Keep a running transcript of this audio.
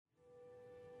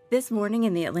This morning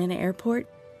in the Atlanta airport,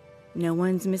 no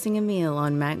one's missing a meal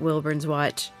on Mac Wilburn's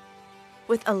watch.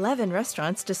 With 11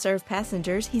 restaurants to serve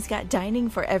passengers, he's got dining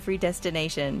for every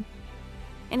destination.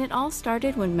 And it all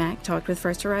started when Mac talked with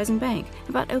First Horizon Bank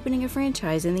about opening a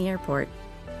franchise in the airport.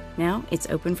 Now it's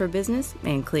open for business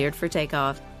and cleared for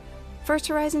takeoff. First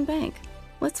Horizon Bank.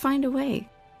 Let's find a way.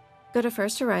 Go to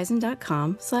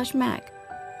firsthorizon.com/Mac.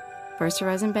 First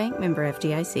Horizon Bank, member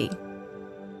FDIC.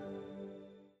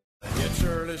 It's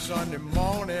early Sunday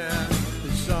morning,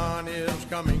 the sun is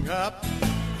coming up.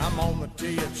 I'm on the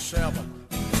tee at 7,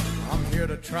 I'm here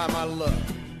to try my luck.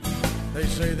 They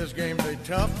say this game's a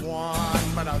tough one,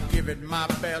 but I'll give it my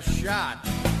best shot.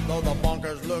 Though the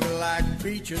bunkers look like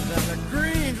beaches and the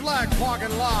greens like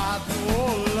parking lots,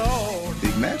 oh Lord.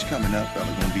 Big match coming up,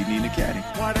 fella, gonna be needing a caddy.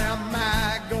 What am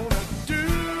I gonna do?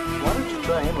 Why don't you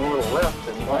try him a little left,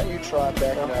 and why don't you try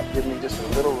backing up, give me just a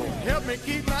little room. Help me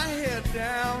keep my head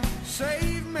down,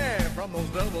 save me from those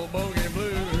double bogey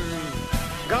blues.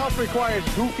 Golf requires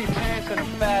goofy pants and a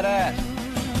fat ass.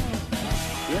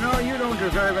 You know, you don't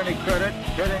deserve any credit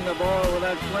hitting the ball with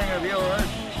that swing of yours.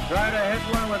 Try to hit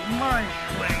one with my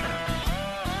swing.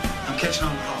 I'm catching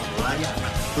on balls, right?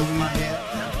 Moving my head.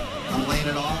 I'm laying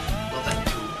it off. Well, that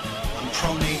too. I'm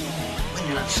pronating. When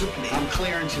you're not supinating. I'm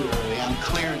clearing too early. I'm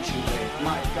clearing too late.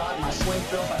 My God, my swing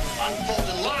feels like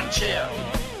unfolded lawn chair.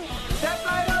 Step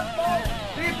right up, folks.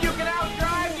 See if you can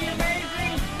outdrive the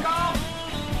amazing golf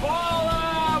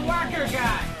ball whacker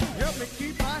guy. Help me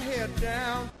keep my head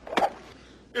down.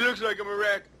 It looks like I'm a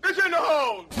wreck. It's in the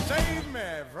hole. Save me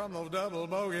from those double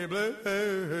bogey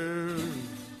blues.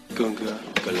 Gunga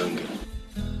Galunga.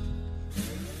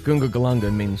 Gunga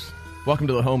Galunga means welcome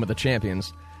to the home of the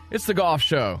champions. It's the Golf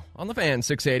Show on the Fan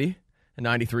 680 and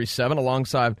 93.7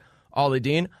 alongside Ollie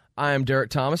Dean. I am Derek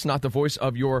Thomas, not the voice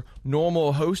of your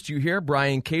normal host you hear,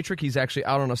 Brian Katrick. He's actually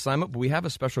out on assignment, but we have a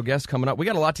special guest coming up. We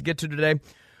got a lot to get to today.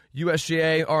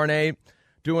 USGA, RNA,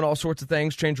 doing all sorts of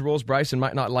things, change the rules. Bryson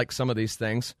might not like some of these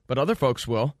things, but other folks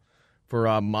will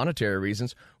for monetary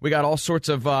reasons. We got all sorts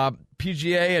of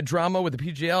PGA drama with the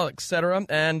PGL, etc.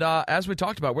 And as we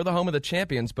talked about, we're the home of the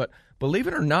champions. But believe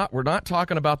it or not, we're not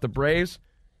talking about the Braves.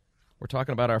 We're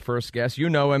talking about our first guest. You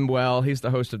know him well. He's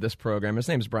the host of this program. His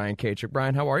name is Brian Katrick.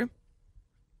 Brian, how are you?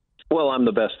 Well, I'm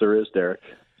the best there is, Derek.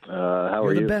 How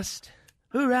are you? You're the best.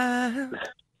 Hoorah!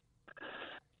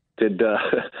 Did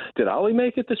Ollie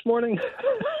make it this morning?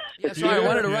 Yeah, sorry, I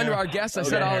wanted to run to our guest. I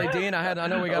said Ollie Dean. I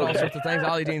know we got all sorts of things.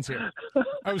 Ollie Dean's here.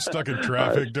 I was stuck in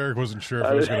traffic. Derek wasn't sure if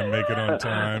I was going to make it on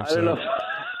time, so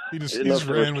he just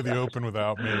ran with the open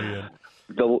without me. And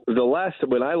the last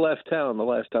when I left town, the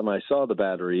last time I saw the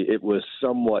Battery, it was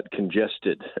somewhat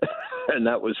congested, and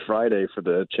that was Friday for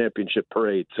the championship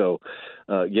parade. So,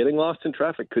 getting lost in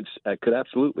traffic could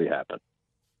absolutely happen.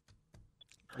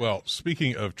 Well,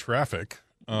 speaking of traffic,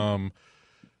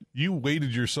 you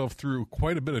waded yourself through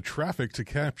quite a bit of traffic to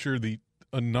capture the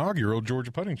inaugural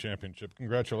Georgia Putting Championship.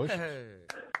 Congratulations. Hey.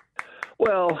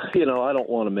 Well, I don't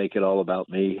want to make it all about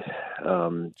me,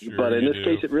 but in this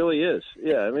case it really is.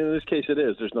 Yeah, I mean, in this case it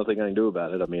is. There's nothing I can do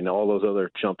about it. I mean, all those other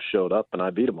chumps showed up, and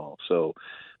I beat them all. So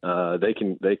they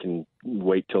can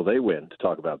wait till they win to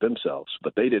talk about themselves.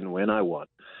 But they didn't win. I won.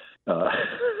 No.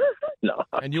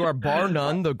 And you are, bar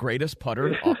none, the greatest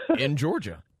putter in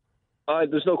Georgia.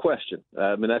 There's no question.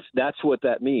 I mean, that's what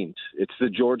that means. It's the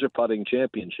Georgia Putting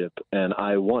Championship, and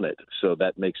I won it. So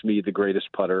that makes me the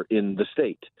greatest putter in the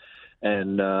state.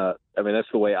 And, I mean, that's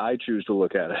the way I choose to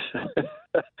look at it.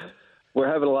 We're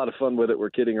having a lot of fun with it. We're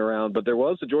kidding around. But there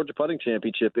was the Georgia Putting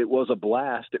Championship. It was a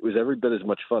blast. It was every bit as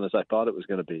much fun as I thought it was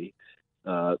going to be.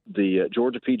 The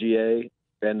Georgia PGA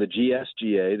and the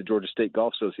GSGA, the Georgia State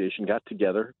Golf Association, got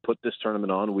together, put this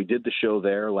tournament on. We did the show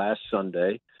there last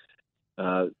Sunday.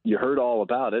 You heard all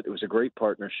about it. It was a great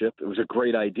partnership. It was a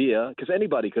great idea because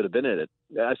anybody could have been in it.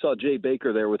 I saw Jay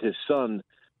Baker there with his son,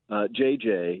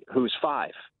 JJ, who's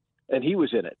 5, and he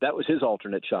was in it. That was his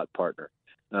alternate shot partner.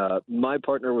 My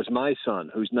partner was my son,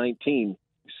 who's 19,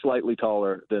 slightly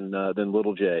taller than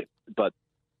little Jay. But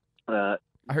I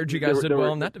heard you guys did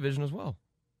well in that division as well.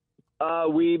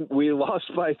 We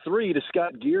lost by 3 to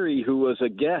Scott Geary, who was a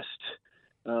guest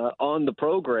on the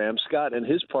program. Scott and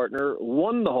his partner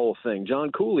won the whole thing.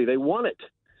 John Cooley, they won it.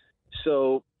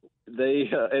 So they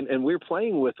and we're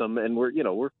playing with them, and we're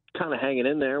kind of hanging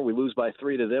in there. We lose by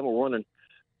 3 to them. We're wondering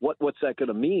what's that going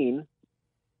to mean,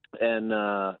 and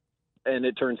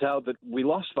it turns out that we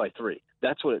lost by 3.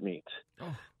 That's what it means.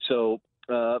 Oh. So.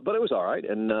 But it was all right.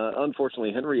 And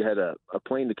unfortunately, Henry had a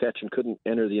plane to catch and couldn't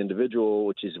enter the individual,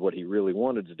 which is what he really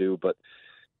wanted to do. But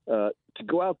to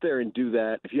go out there and do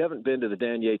that, if you haven't been to the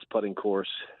Dan Yates putting course,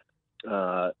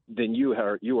 then you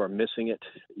are missing it.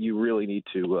 You really need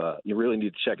to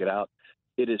check it out.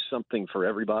 It is something for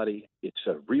everybody. It's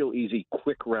a real easy,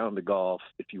 quick round of golf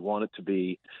if you want it to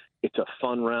be. It's a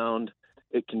fun round.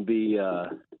 It can be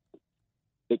the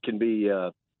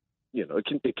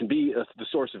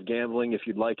source of gambling if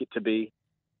you'd like it to be.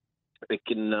 It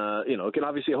can it can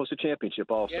obviously host a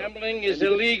championship also. Gambling is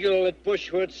illegal at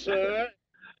Bushwood, sir.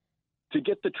 To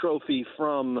get the trophy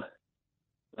from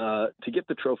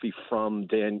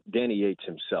Danny Yates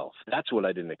himself. That's what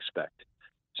I didn't expect.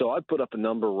 So I put up a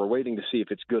number. We're waiting to see if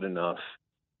it's good enough,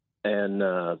 and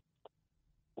I'm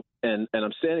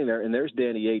standing there, and there's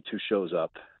Danny Yates who shows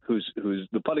up. Who's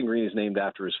the putting green is named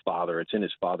after his father. It's in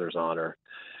his father's honor.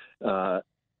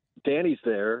 Danny's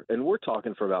there, and we're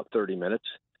talking for about 30 minutes.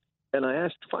 And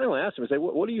finally asked him, I said,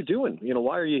 what are you doing?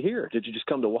 Why are you here? Did you just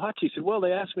come to watch? He said, well,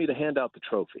 they asked me to hand out the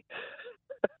trophy.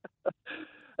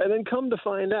 And then come to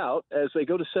find out, as they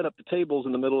go to set up the tables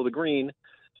in the middle of the green,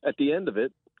 at the end of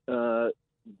it,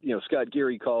 Scott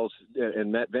Geary calls,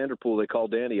 and Matt Vanderpool, they call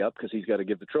Danny up because he's got to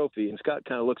give the trophy. And Scott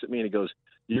kind of looks at me and he goes,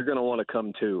 you're going to want to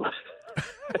come too.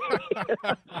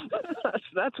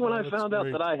 That's when I found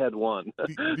out that I had won.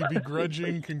 The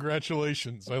begrudging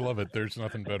congratulations. I love it. There's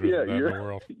nothing better than that in the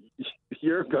world.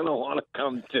 You're going to want to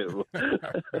come too.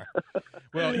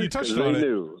 Well, you touched on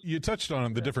it. You touched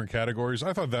on the different categories.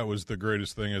 I thought that was the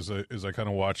greatest thing as I kind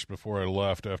of watched before I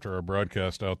left after our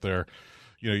broadcast out there.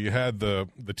 You had the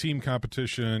team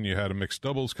competition. You had a mixed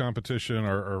doubles competition.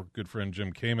 Our good friend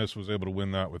Jim Camus was able to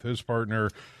win that with his partner.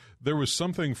 There was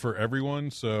something for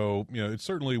everyone. So, it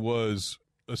certainly was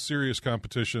a serious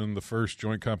competition, the first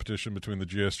joint competition between the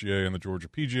GSGA and the Georgia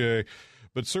PGA.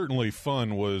 But certainly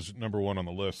fun was number one on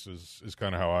the list is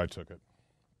kind of how I took it.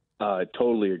 I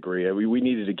totally agree. We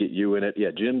needed to get you in it.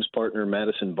 Yeah, Jim's partner,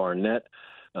 Madison Barnett,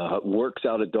 works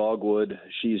out at Dogwood.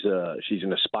 She's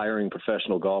an aspiring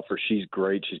professional golfer. She's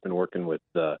great. She's been working with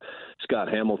Scott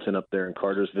Hamilton up there in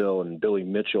Cartersville and Billy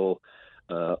Mitchell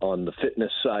on the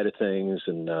fitness side of things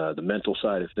and the mental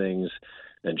side of things.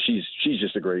 And she's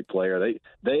just a great player.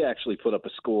 They actually put up a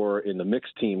score in the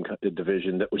mixed team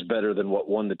division that was better than what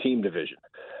won the team division.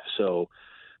 So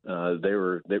they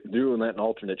were doing that in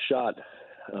alternate shot.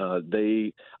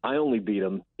 I only beat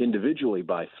them individually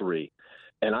by 3.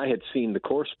 And I had seen the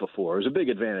course before. It was a big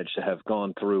advantage to have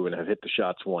gone through and have hit the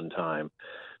shots one time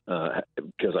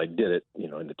because I did it,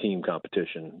 in the team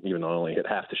competition, even though I only hit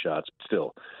half the shots. But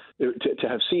still, to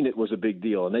have seen it was a big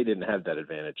deal, and they didn't have that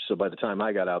advantage. So by the time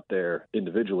I got out there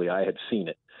individually, I had seen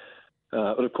it.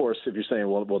 But of course, if you're saying,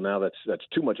 well, now that's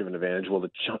too much of an advantage. Well,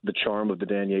 the charm of the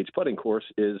Dan Yates putting course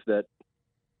is that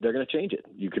they're going to change it.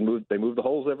 They move the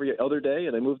holes every other day,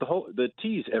 and they move the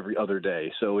tees every other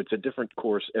day. So it's a different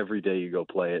course every day you go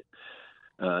play it.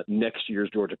 Next year's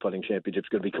Georgia Putting Championship is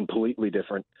going to be completely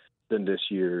different than this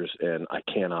year's, and I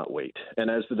cannot wait. And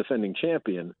as the defending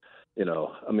champion,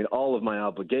 all of my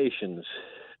obligations.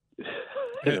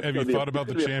 Have you thought about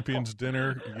the champions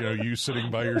dinner? You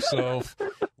sitting by yourself.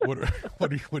 What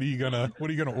are you gonna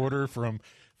order from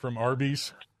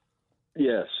Arby's?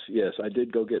 Yes, I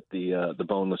did go get the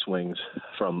boneless wings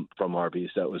from Arby's.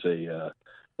 That was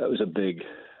a big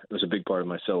part of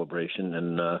my celebration,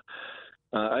 and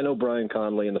I know Brian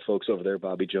Conley and the folks over there,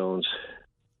 Bobby Jones.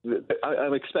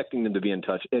 I'm expecting them to be in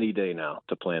touch any day now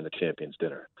to plan the champions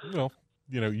dinner. Well,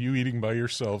 you eating by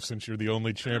yourself since you're the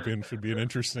only champion should be an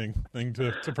interesting thing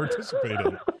to participate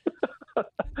in.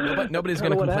 Nobody's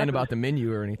going to complain about the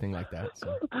menu or anything like that.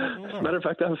 So. As a matter of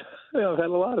fact, I've had a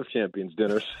lot of champions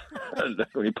dinners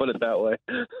when you put it that way.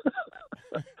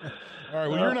 All right.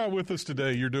 Well, you're not with us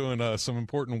today. You're doing some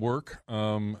important work.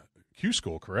 Q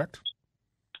School, correct?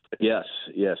 Yes.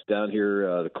 Down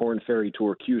here, the Korn Ferry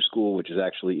Tour Q School, which is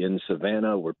actually in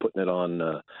Savannah. We're putting it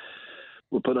on.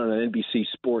 We're putting on an NBC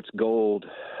Sports Gold.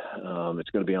 It's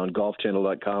going to be on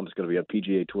GolfChannel.com. It's going to be on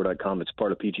PGATour.com. It's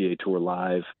part of PGA Tour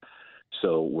Live.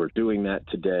 So we're doing that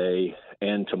today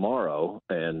and tomorrow,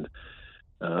 and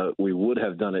we would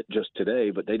have done it just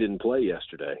today, but they didn't play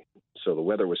yesterday. So the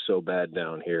weather was so bad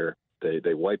down here,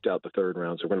 they wiped out the third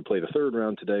round. So we're going to play the third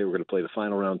round today. We're going to play the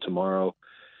final round tomorrow,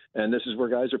 and this is where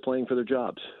guys are playing for their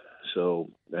jobs. So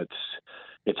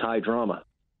it's high drama.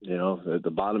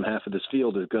 The bottom half of this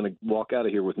field is going to walk out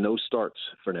of here with no starts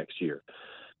for next year,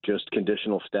 just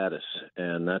conditional status,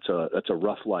 and that's a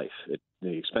rough life.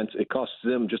 It costs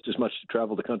them just as much to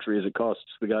travel the country as it costs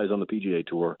the guys on the PGA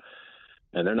Tour,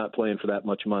 and they're not playing for that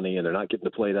much money, and they're not getting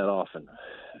to play that often.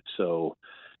 So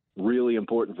really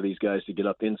important for these guys to get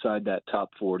up inside that top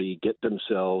 40, get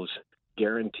themselves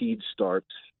guaranteed starts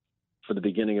for the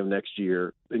beginning of next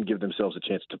year, and give themselves a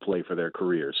chance to play for their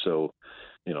careers. So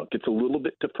gets a little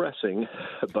bit depressing,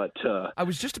 but I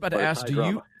was just about to ask,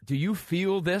 do you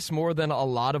feel this more than a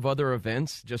lot of other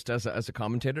events, just as a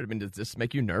commentator? I mean, does this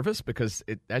make you nervous? Because,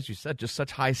 as you said, just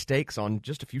such high stakes on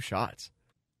just a few shots.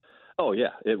 Oh,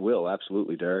 yeah, it will.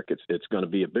 Absolutely, Derek. It's going to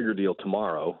be a bigger deal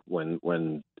tomorrow when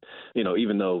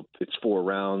even though it's 4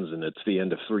 rounds and it's the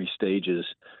end of 3 stages,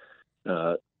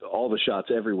 all the shots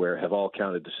everywhere have all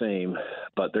counted the same,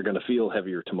 but they're going to feel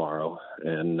heavier tomorrow.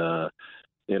 And,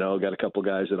 got a couple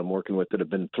guys that I'm working with that have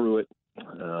been through it.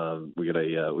 We had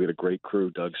a great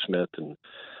crew, Doug Smith and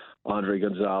Andre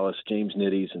Gonzalez, James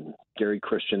Nitties, and Gary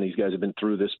Christian. These guys have been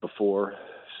through this before.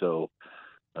 So,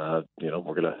 we're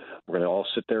gonna all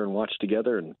sit there and watch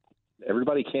together, and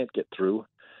everybody can't get through,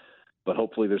 but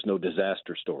hopefully there's no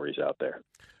disaster stories out there.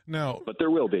 Now, but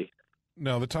there will be.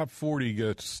 Now, the top 40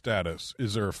 gets status.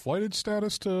 Is there a flighted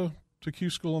status to Q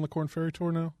School on the Korn Ferry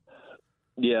Tour now?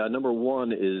 Yeah, number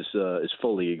 1 is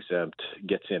fully exempt,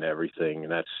 gets in everything,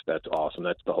 and that's awesome.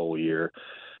 That's the whole year.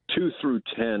 2 through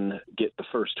 10 get the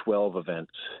first 12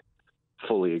 events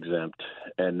fully exempt,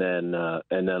 and then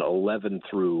 11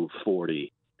 through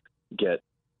 40 get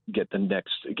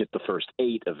the first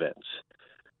 8 events.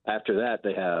 After that,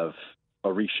 they have a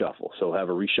reshuffle. So they'll have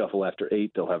a reshuffle after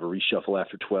 8. They'll have a reshuffle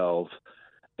after 12.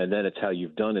 And then it's how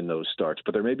you've done in those starts.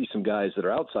 But there may be some guys that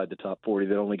are outside the top 40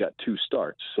 that only got 2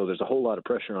 starts. So there's a whole lot of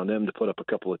pressure on them to put up a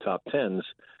couple of top 10s,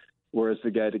 whereas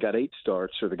the guy that got 8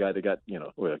 starts or the guy that got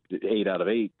 8 out of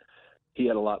 8, he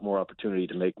had a lot more opportunity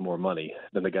to make more money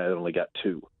than the guy that only got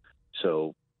 2.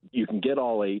 So you can get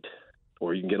all 8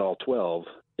 or you can get all 12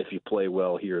 if you play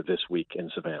well here this week in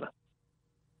Savannah.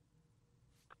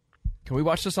 Can we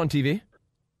watch this on TV?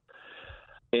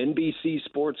 NBC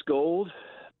Sports Gold,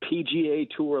 PGA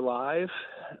Tour Live.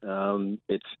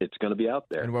 It's going to be out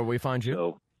there. And where will we find you?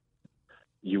 So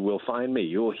you will find me.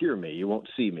 You will hear me. You won't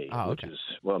see me. Oh, okay. Which is,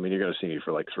 you're going to see me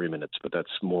for like 3 minutes, but that's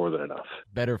more than enough.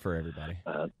 Better for everybody.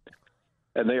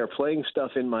 And they are playing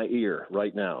stuff in my ear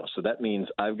right now. So that means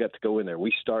I've got to go in there.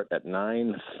 We start at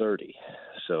 9:30.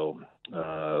 So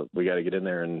we got to get in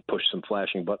there and push some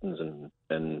flashing buttons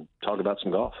and talk about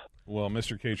some golf. Well,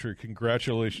 Mr. Kacher,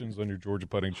 congratulations on your Georgia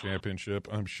Putting Championship.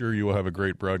 I'm sure you will have a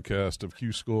great broadcast of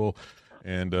Q School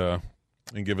and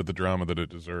give it the drama that it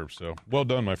deserves. So well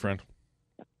done, my friend.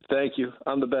 Thank you.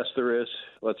 I'm the best there is.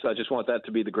 I just want that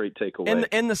to be the great takeaway.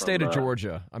 In the state of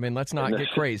Georgia. I mean, let's not get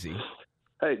crazy.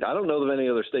 Hey, I don't know of any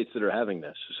other states that are having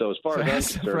this. So as far as I'm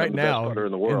concerned, right I'm the now, best putter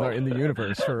in the world. In the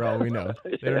universe, for all we know.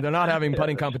 They're not having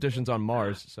putting competitions on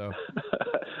Mars. So,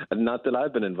 not that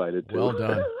I've been invited to. Well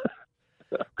done.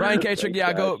 Brian Kacher,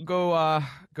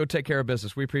 go take care of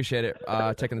business. We appreciate it,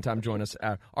 taking the time to join us.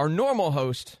 Our normal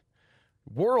host,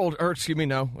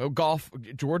 golf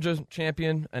Georgia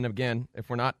champion, and again, if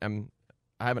we're not, I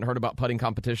haven't heard about putting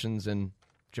competitions in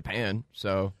Japan,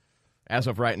 so as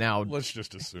of right now, let's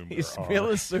just assume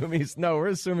we're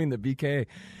assuming that BK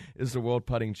is the world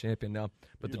putting champion now,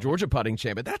 but the Georgia putting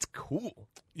champion, that's cool.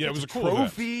 Yeah, it was a cool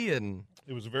trophy, event. And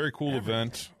it was a very cool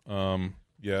event.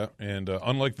 Yeah, and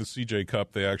unlike the CJ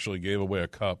Cup, they actually gave away a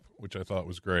cup, which I thought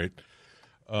was great.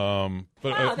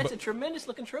 That's a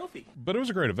tremendous-looking trophy. But it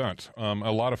was a great event.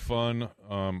 A lot of fun.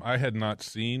 I had not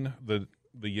seen the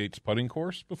Yates putting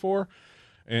course before,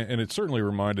 and it certainly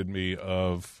reminded me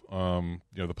of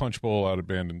the Punch Bowl out at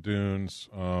Bandon Dunes,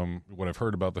 what I've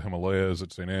heard about the Himalayas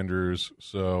at St. Andrews.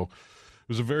 So it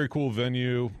was a very cool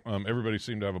venue. Everybody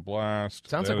seemed to have a blast.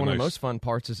 Sounds like one of the most fun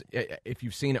parts is if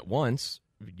you've seen it once,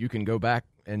 you can go back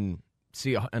and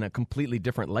see in a completely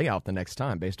different layout the next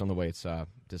time based on the way it's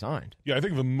designed. Yeah, I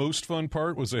think the most fun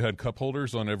part was they had cup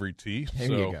holders on every tee. There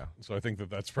you go. So I think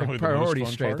that's probably the most fun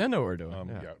straight. part. They know what we're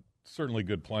doing. Yeah, certainly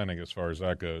good planning as far as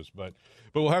that goes. But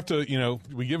we'll have to,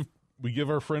 we give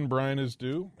our friend Brian his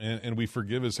due, and we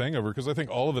forgive his hangover because I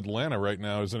think all of Atlanta right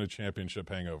now is in a championship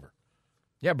hangover.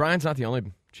 Yeah, Brian's not the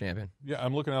only champion. Yeah,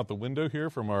 I'm looking out the window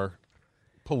here from our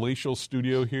palatial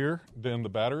studio here in the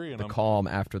Battery. And the calm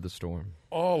after the storm.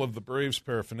 All of the Braves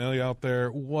paraphernalia out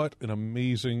there. What an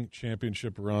amazing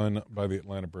championship run by the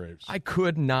Atlanta Braves. I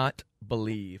could not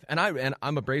believe, and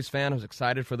I'm a Braves fan. I was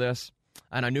excited for this,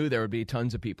 and I knew there would be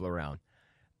tons of people around.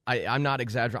 I'm not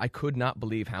exaggerating. I could not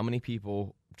believe how many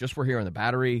people just were here in the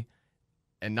Battery,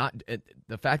 and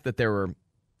the fact that there were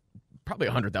probably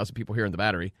 100,000 people here in the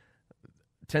Battery,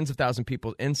 tens of thousands of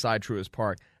people inside Truist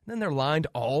Park. And then they're lined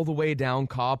all the way down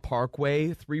Cobb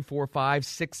Parkway, 3, 4, 5,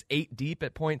 6, 8 deep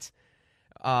at points.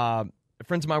 Friends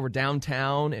of mine were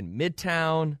downtown and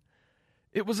Midtown.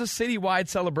 It was a citywide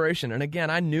celebration. And again,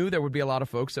 I knew there would be a lot of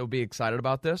folks that would be excited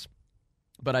about this,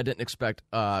 but I didn't expect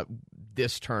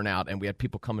this turnout. And we had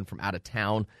people coming from out of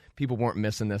town. People weren't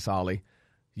missing this, Ollie.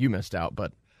 You missed out,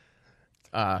 but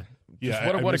What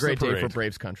a great day for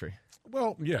Braves country.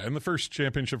 Well, yeah, and the first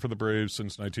championship for the Braves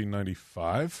since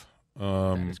 1995.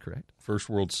 That is correct. First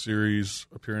World Series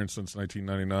appearance since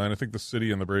 1999. I think the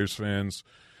city and the Braves fans,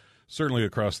 certainly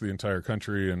across the entire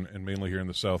country and mainly here in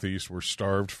the Southeast, were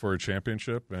starved for a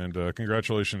championship. And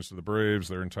congratulations to the Braves,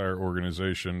 their entire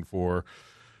organization, for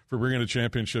bringing a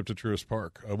championship to Truist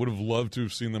Park. I would have loved to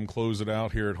have seen them close it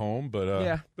out here at home, but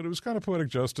it was kind of poetic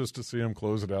justice to see them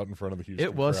close it out in front of the Houston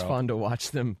crowd. It was fun to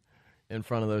watch them in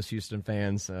front of those Houston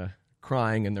fans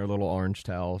crying in their little orange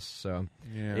towels. So,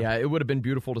 yeah, it would have been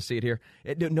beautiful to see it here.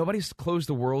 Nobody's closed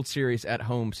the World Series at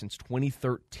home since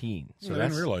 2013. So I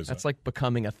didn't realize that's that. like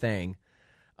becoming a thing.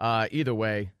 Either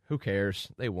way, who cares?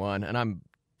 They won, and I'm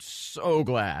so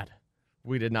glad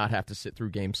we did not have to sit through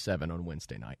Game 7 on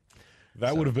Wednesday night.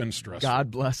 That would have been stressful.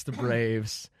 God bless the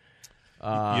Braves.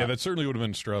 That certainly would have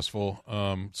been stressful.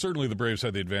 Certainly the Braves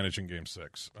had the advantage in Game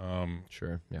 6.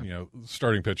 Sure. Yeah. You know,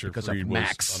 starting pitcher Because Fried of was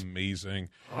Max. amazing.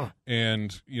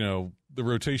 And, you know, the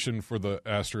rotation for the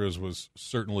Astros was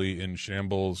certainly in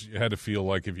shambles. You had to feel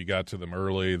like if you got to them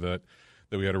early that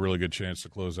we had a really good chance to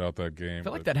close out that game. I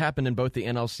feel like that happened in both the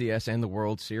NLCS and the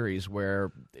World Series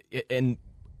where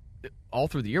all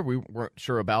through the year, we weren't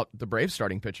sure about the Braves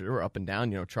starting pitcher. They were up and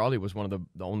down. You know, Charlie was one of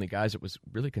the only guys that was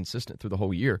really consistent through the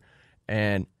whole year.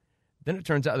 And then it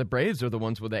turns out the Braves are the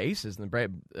ones with the aces. And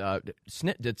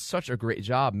Snit did such a great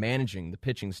job managing the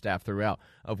pitching staff throughout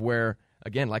of where,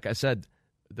 again, like I said,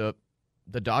 the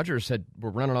Dodgers were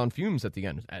running on fumes at the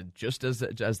end, just as the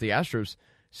Astros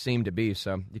seemed to be.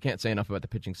 So you can't say enough about the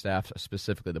pitching staff,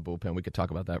 specifically the bullpen. We could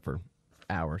talk about that for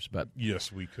hours, but yes,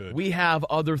 we could. We have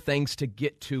other things to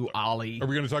get to, Ollie. Are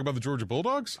we going to talk about the Georgia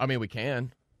Bulldogs? I mean, we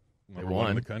can. Number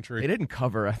one in the country. They didn't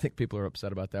cover. I think people are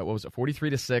upset about that. What was it,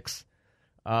 43-6?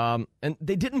 And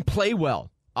they didn't play well,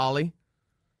 Ollie.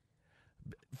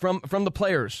 From the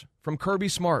players, from Kirby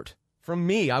Smart, from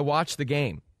me, I watched the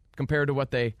game compared to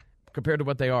what they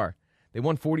are. They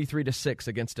won 43-6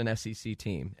 against an SEC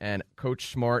team. And Coach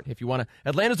Smart, if you want to,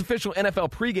 Atlanta's official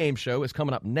NFL pregame show is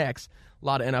coming up next. A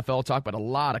lot of NFL talk, but a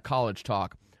lot of college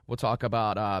talk. We'll talk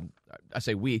about,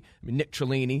 Nick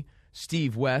Cellini,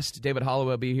 Steve West, David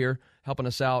Holloway will be here helping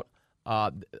us out.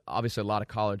 Obviously, a lot of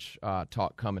college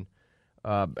talk coming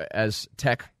as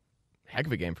Tech. Heck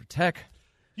of a game for Tech.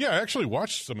 Yeah, I actually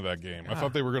watched some of that game. I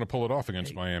thought they were going to pull it off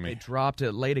against Miami. They dropped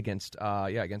it late against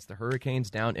the Hurricanes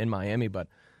down in Miami, but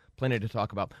plenty to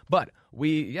talk about. But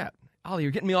Ollie,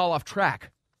 you're getting me all off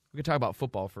track. We could talk about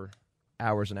football for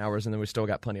hours and hours, and then we still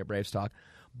got plenty of Braves talk.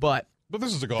 But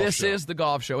this is the golf show. This is the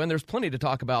golf show, and there's plenty to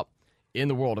talk about in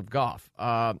the world of golf.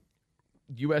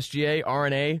 USGA,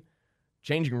 RNA,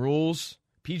 changing rules.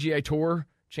 PGA Tour,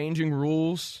 changing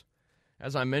rules.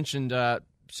 As I mentioned,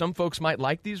 some folks might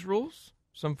like these rules.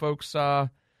 Some folks, some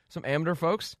amateur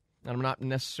folks, and I'm not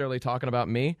necessarily talking about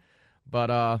me, but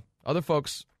other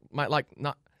folks might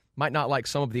not like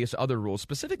some of these other rules,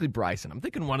 specifically Bryson. I'm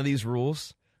thinking one of these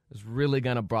rules is really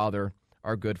going to bother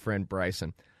our good friend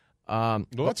Bryson. Well,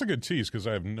 that's a good tease because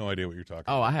I have no idea what you're talking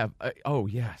about. I have.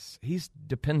 Yes. He's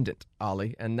dependent,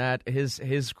 Ollie, and that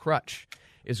his crutch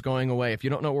is going away. If you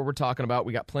don't know what we're talking about,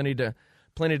 we got plenty to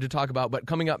talk about. But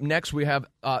coming up next, we have,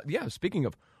 speaking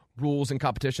of rules and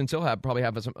competitions, he'll probably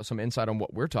have some insight on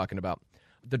what we're talking about.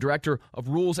 The director of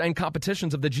rules and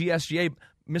competitions of the GSGA,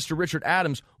 Mr. Richard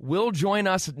Adams, will join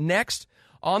us next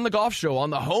on the golf show on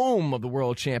the home of the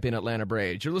world champion Atlanta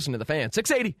Braves. You're listening to The Fan,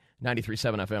 680,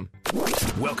 93.7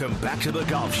 FM. Welcome back to the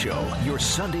golf show, your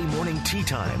Sunday morning tea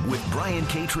time with Brian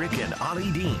Katrick and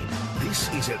Ollie Dean.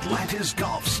 This is Atlanta's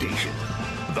golf station,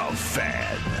 The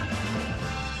Fan.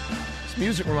 This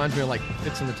music reminds me of like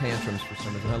Fits in the Tantrums for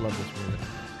some reason. I love this music.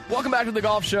 Welcome back to the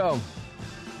golf show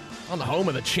on the home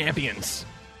of the champions,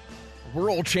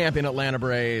 world champion Atlanta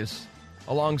Braves.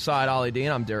 Alongside Ollie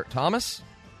Dean, I'm Derek Thomas.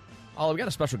 Ollie, we got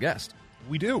a special guest.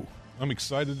 We do. I'm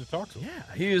excited to talk to him.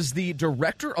 Yeah, he is the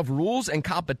director of rules and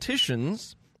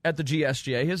competitions at the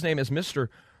GSGA. His name is Mr.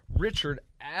 Richard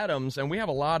Adams, and we have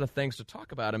a lot of things to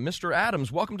talk about. And Mr.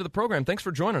 Adams, welcome to the program. Thanks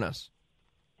for joining us.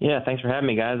 Yeah, thanks for having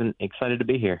me, guys, and excited to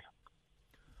be here.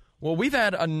 Well, we've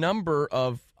had a number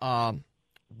of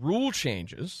rule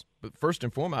changes, but first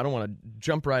and foremost, I don't want to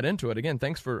jump right into it. Again,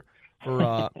 thanks for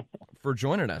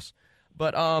joining us.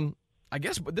 But I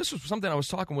guess this was something I was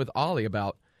talking with Ollie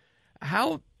about.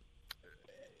 How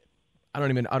I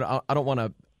don't want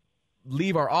to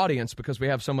leave our audience because we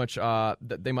have so much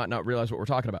that they might not realize what we're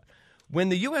talking about. When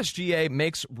the USGA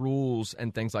makes rules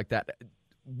and things like that,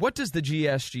 what does the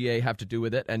GSGA have to do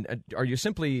with it? And are you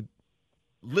simply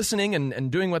listening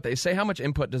and doing what they say? How much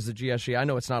input does the GSGA? I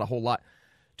know it's not a whole lot.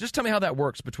 Just tell me how that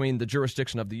works between the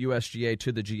jurisdiction of the USGA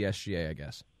to the GSGA, I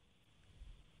guess.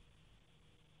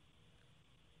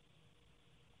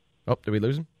 Oh, did we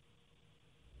lose him?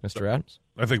 Mr. Adams?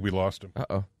 I think we lost him.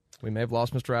 Uh-oh. We may have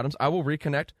lost Mr. Adams. I will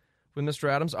reconnect with Mr.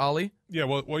 Adams. Ollie? Yeah,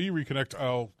 well, while you reconnect,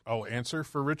 I'll answer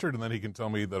for Richard, and then he can tell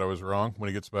me that I was wrong when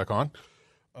he gets back on.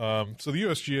 So the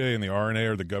USGA and the R&A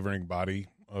are the governing body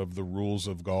of the rules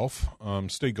of golf.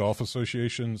 State golf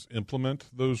associations implement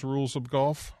those rules of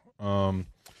golf.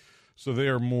 So they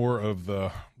are more of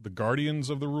the guardians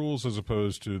of the rules as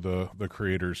opposed to the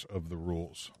creators of the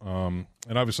rules. And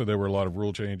obviously there were a lot of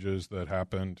rule changes that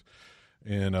happened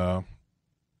in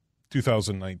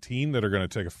 2019 that are going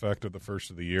to take effect at the first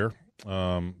of the year.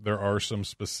 There are some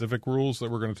specific rules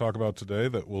that we're going to talk about today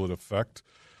that will affect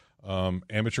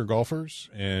amateur golfers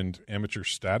and amateur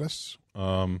status.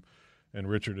 And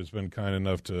Richard has been kind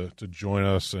enough to join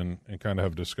us and kind of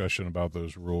have a discussion about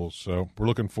those rules. So we're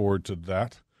looking forward to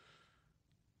that.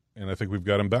 And I think we've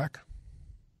got him back.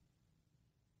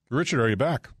 Richard, are you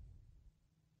back?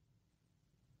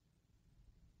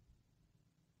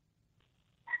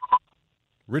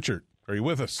 Richard, are you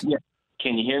with us? Yeah.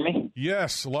 Can you hear me?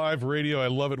 Yes, live radio. I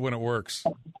love it when it works.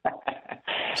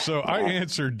 So I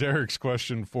answered Derek's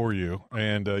question for you,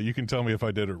 and you can tell me if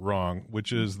I did it wrong,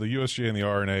 which is the USGA and the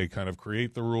R&A kind of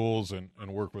create the rules and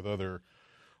work with other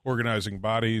organizing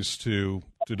bodies to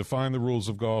define the rules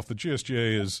of golf. The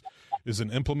GSGA is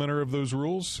an implementer of those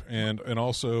rules and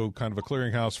also kind of a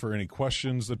clearinghouse for any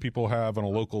questions that people have on a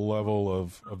local level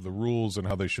of the rules and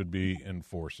how they should be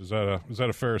enforced. Is that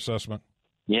a fair assessment?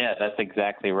 Yeah, that's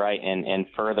exactly right. And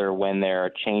further, when there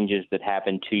are changes that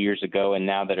happened 2 years ago and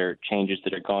now that are changes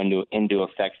that are going into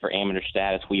effect for amateur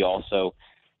status,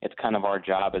 it's kind of our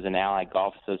job as an Allied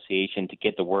Golf Association to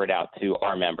get the word out to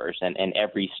our members. And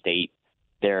every state,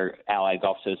 their Allied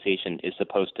Golf Association is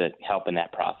supposed to help in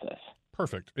that process.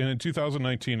 Perfect. And in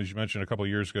 2019, as you mentioned a couple of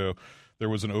years ago, there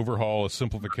was an overhaul, a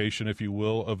simplification, if you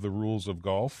will, of the rules of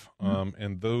golf.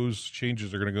 And those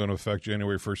changes are going to go into effect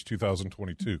January 1st,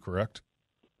 2022, correct?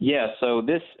 Yeah, so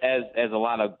this, as a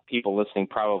lot of people listening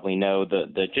probably know,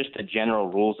 just the general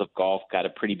rules of golf got a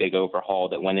pretty big overhaul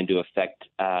that went into effect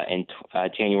in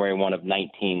January 1 of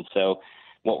 19. So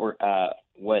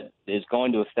what is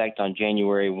going to affect on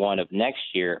January 1 of next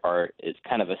year is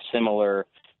kind of a similar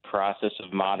process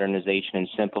of modernization and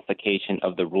simplification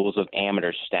of the rules of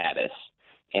amateur status.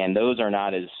 And those are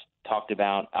not as talked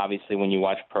about. Obviously, when you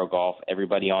watch pro golf,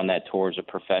 everybody on that tour is a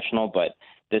professional, but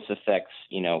this affects,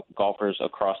 golfers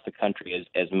across the country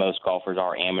as most golfers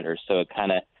are amateurs. So it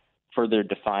kind of further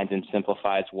defines and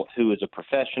simplifies who is a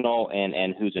professional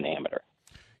and who's an amateur.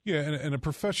 Yeah, and a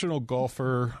professional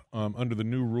golfer under the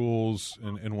new rules,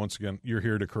 and once again, you're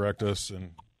here to correct us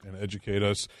and educate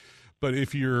us. But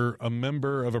if you're a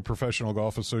member of a professional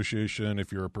golf association,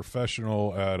 if you're a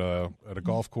professional at a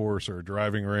golf course or a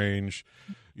driving range,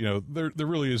 there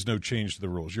really is no change to the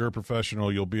rules. You're a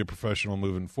professional, you'll be a professional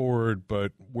moving forward.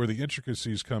 But where the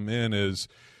intricacies come in is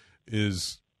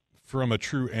from a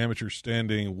true amateur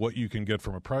standing, what you can get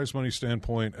from a prize money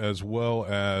standpoint, as well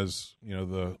as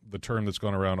the term that's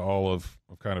gone around all of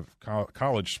kind of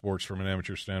college sports from an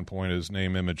amateur standpoint is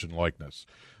name, image, and likeness.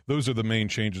 Those are the main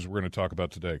changes we're going to talk about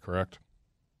today, correct?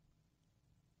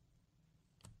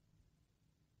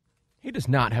 He does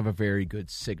not have a very good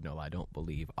signal, I don't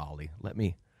believe, Ollie. Let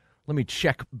me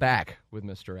check back with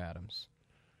Mr. Adams.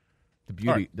 The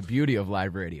beauty of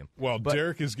live radio. Well, but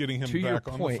Derek is getting him back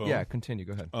on the phone. Yeah, continue.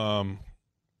 Go ahead.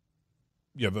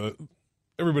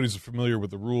 Everybody's familiar with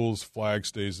the rules. Flag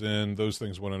stays in. Those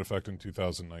things went into effect in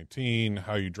 2019.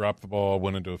 How you drop the ball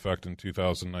went into effect in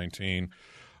 2019.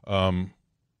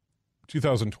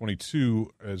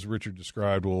 2022, as Richard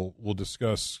described, we'll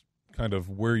discuss kind of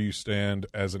where you stand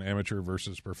as an amateur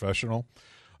versus professional.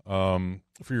 For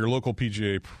your local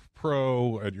PGA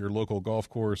Pro at your local golf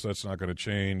course, that's not going to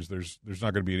change. There's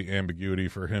not going to be any ambiguity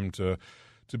for him to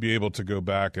be able to go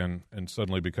back and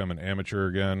suddenly become an amateur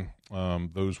again.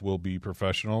 Those will be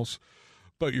professionals.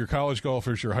 But your college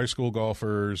golfers, your high school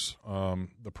golfers,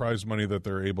 the prize money that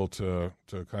they're able to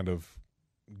kind of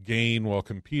gain while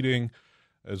competing,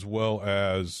 as well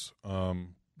as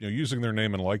using their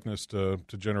name and likeness to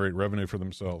generate revenue for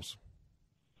themselves.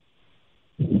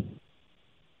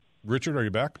 Richard, are you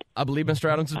back? I believe Mr.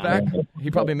 Adams is back. He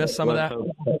probably missed some of that.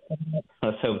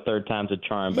 Let's hope third time's a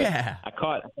charm. But yeah. I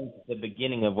think the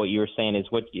beginning of what you were saying is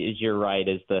you're right,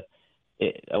 is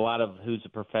a lot of who's a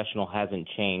professional hasn't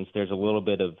changed. There's a little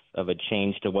bit of a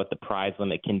change to what the prize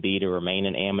limit can be to remain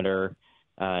an amateur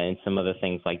and some other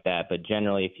things like that. But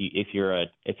generally, if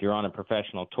you're on a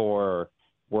professional tour or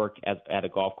work at a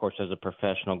golf course as a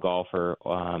professional golfer,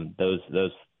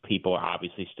 those people are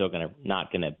obviously still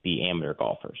not going to be amateur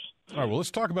golfers. All right, well,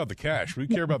 let's talk about the cash. We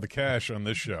care about the cash on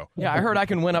this show. Yeah, I heard I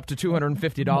can win up to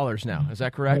 $250 now. Is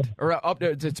that correct? Or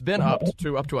it's been up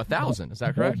to $1,000. Is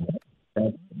that correct?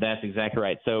 That's exactly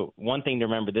right. So one thing to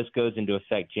remember, this goes into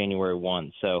effect January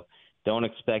 1. So don't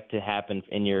expect to happen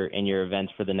in your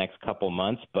events for the next couple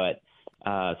months, but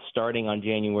starting on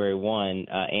January 1,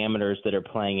 amateurs that are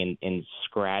playing in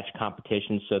scratch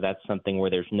competitions, so that's something where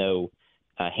there's no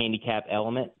handicap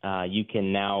element, you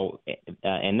can now,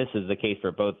 and this is the case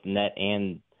for both net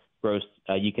and gross,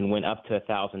 you can win up to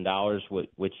 $1,000,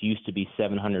 which used to be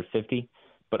 $750.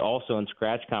 But also in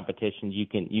scratch competitions, you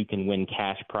can win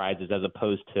cash prizes as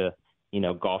opposed to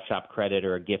golf shop credit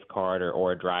or a gift card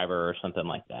or a driver or something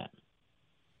like that.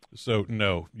 So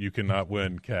no, you cannot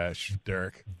win cash,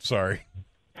 Derek. Sorry.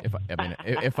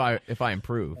 If I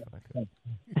improve,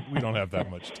 we don't have that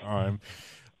much time.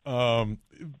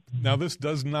 Now this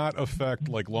does not affect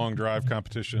like long drive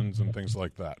competitions and things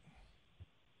like that.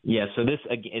 Yeah, so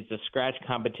it's a scratch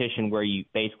competition where you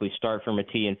basically start from a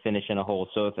tee and finish in a hole.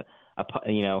 So if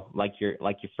like your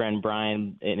friend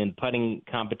Brian in a putting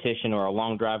competition or a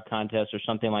long drive contest or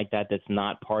something like that, that's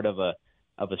not part of a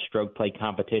stroke play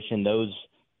competition,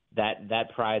 that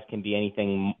prize can be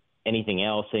anything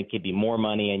else. It could be more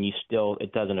money, and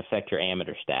it doesn't affect your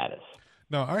amateur status.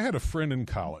 Now, I had a friend in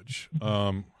college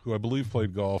who I believe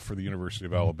played golf for the University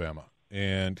of Alabama,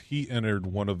 and he entered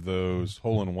one of those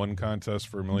hole-in-one contests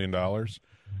for $1 million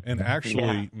and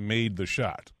actually made the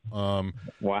shot.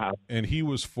 Wow. And he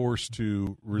was forced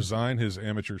to resign his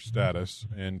amateur status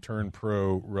and turn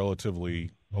pro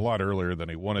relatively a lot earlier than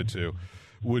he wanted to.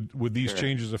 Would these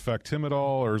changes affect him at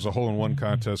all, or is a hole-in-one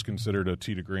contest considered a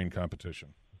tee to green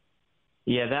competition?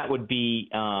 Yeah, that would be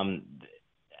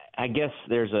I guess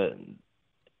there's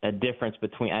a difference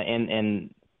between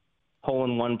and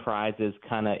hole-in-one prizes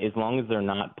kind of, as long as they're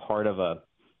not part of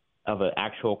an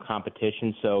actual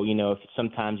competition. So, if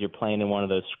sometimes you're playing in one of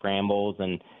those scrambles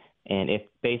and if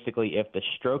the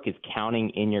stroke is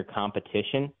counting in your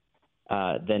competition,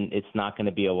 then it's not going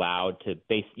to be allowed to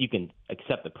you can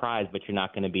accept the prize, but you're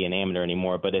not going to be an amateur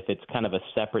anymore. But if it's kind of a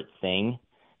separate thing,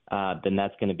 then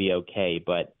that's going to be okay.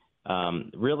 But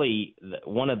really,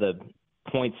 one of the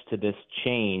points to this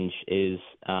change is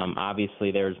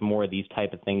obviously there's more of these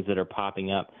type of things that are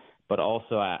popping up. But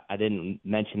also, I didn't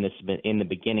mention this in the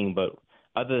beginning, but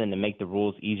other than to make the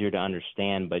rules easier to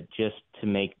understand, but just to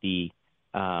make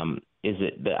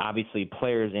obviously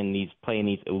players playing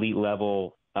these elite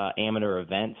level amateur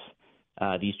events,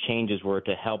 these changes were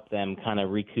to help them kind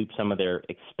of recoup some of their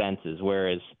expenses,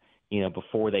 whereas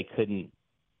before they couldn't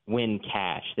win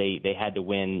cash, they had to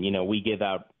win. We give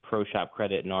out pro shop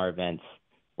credit in our events.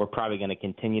 We're probably going to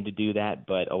continue to do that,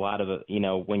 but a lot of it,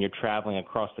 when you're traveling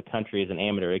across the country as an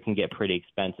amateur, it can get pretty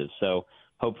expensive. So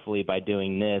hopefully by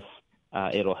doing this,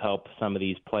 it'll help some of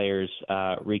these players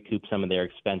recoup some of their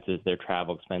expenses, their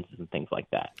travel expenses and things like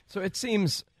that. So it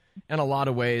seems in a lot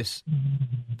of ways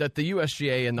that the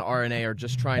USGA and the R&A are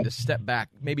just trying to step back,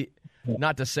 maybe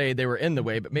not to say they were in the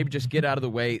way, but maybe just get out of the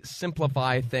way,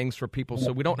 simplify things for people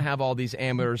so we don't have all these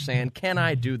amateurs saying, can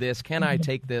I do this? Can I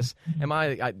take this?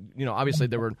 Obviously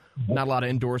there were not a lot of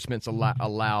endorsements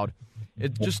allowed.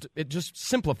 It just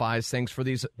simplifies things for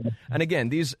these. And again,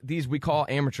 these we call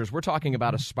amateurs. We're talking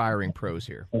about aspiring pros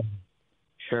here.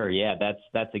 Sure, yeah,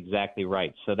 that's exactly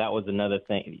right. So that was another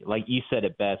thing. Like you said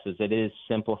it best, is it is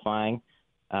simplifying.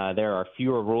 There are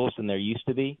fewer rules than there used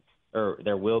to be, or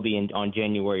there will be on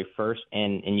January 1st,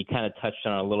 and you kind of touched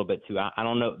on it a little bit too. I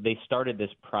don't know. They started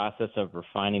this process of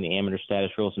refining the amateur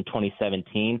status rules in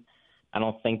 2017. I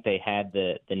don't think they had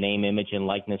the name, image, and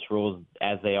likeness rules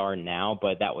as they are now,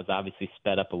 but that was obviously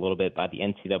sped up a little bit by the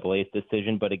NCAA's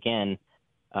decision. But again,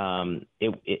 the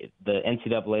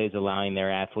NCAA is allowing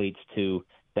their athletes to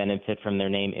benefit from their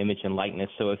name, image, and likeness.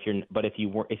 So if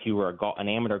you were an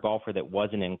amateur golfer that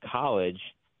wasn't in college,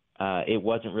 it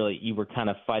wasn't really, you were kind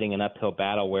of fighting an uphill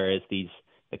battle, whereas the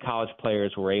college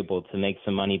players were able to make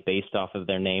some money based off of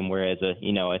their name, whereas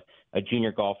a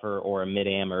junior golfer or a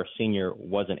mid-am or a senior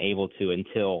wasn't able to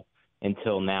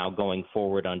until now going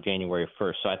forward on January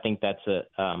 1st. So I think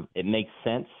it makes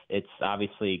sense. It's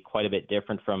obviously quite a bit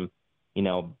different from,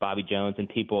 Bobby Jones and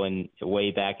people in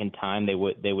way back in time. They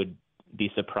would be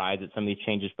surprised at some of these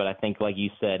changes, but I think, like you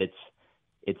said,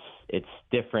 it's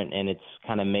different, and it's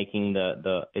kind of making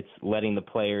it's letting the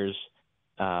players.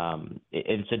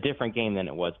 It's a different game than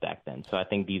it was back then. So I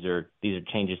think these are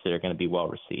changes that are going to be well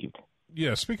received.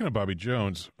 Yeah, speaking of Bobby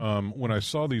Jones, when I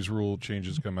saw these rule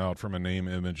changes come out from a name,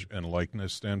 image, and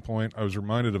likeness standpoint, I was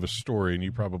reminded of a story, and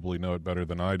you probably know it better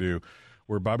than I do,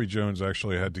 where Bobby Jones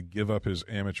actually had to give up his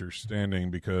amateur standing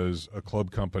because a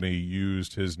club company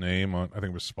used his name on, I think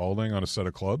it was Spalding, on a set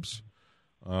of clubs.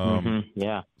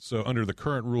 Yeah. So under the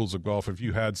current rules of golf, if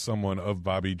you had someone of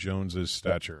Bobby Jones's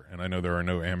stature, and I know there are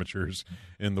no amateurs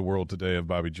in the world today of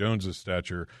Bobby Jones's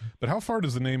stature, but how far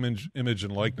does the name, image,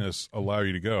 and likeness allow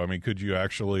you to go? I mean, could you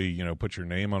actually, put your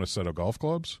name on a set of golf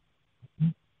clubs?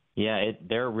 Yeah,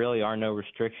 there really are no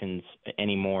restrictions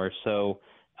anymore. So,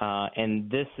 and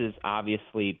this is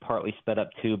obviously partly sped up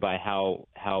too by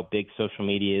how big social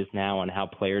media is now and how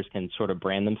players can sort of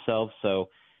brand themselves. So,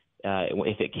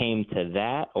 if it came to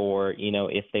that, or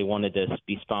if they wanted to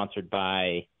be sponsored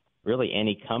by really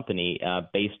any company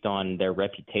based on their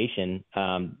reputation,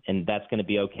 and that's going to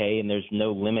be okay. And there's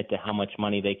no limit to how much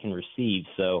money they can receive.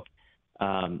 So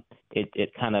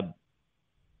it kind of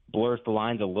blurs the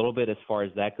lines a little bit as far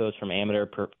as that goes from amateur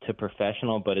to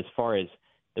professional. But as far as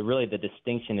the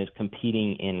distinction is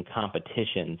competing in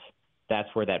competitions, that's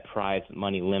where that prize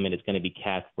money limit is going to be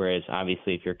cast. Whereas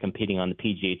obviously if you're competing on the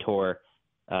PGA Tour,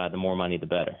 the more money, the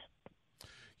better.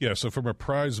 Yeah, so from a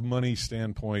prize money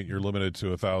standpoint, you're limited to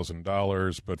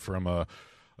 $1,000, but from a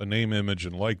name, image,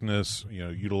 and likeness,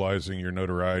 utilizing your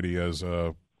notoriety as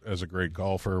a great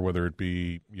golfer, whether it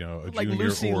be a like junior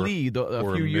Lucy or Lee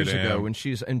a few years mid-am. ago when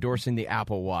she's endorsing the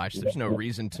Apple Watch. There's no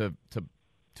reason to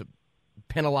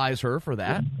penalize her for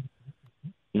that.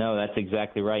 No, that's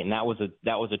exactly right, and that was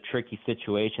a tricky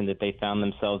situation that they found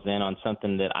themselves in on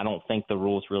something that I don't think the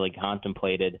rules really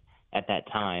contemplated at that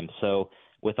time. So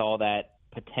with all that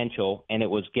potential, and it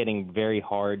was getting very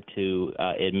hard to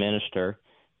administer.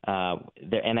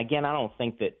 And again, I don't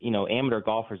think that, amateur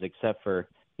golfers, except for,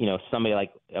 somebody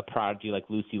like a prodigy like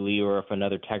Lucy Lee, or if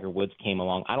another Tiger Woods came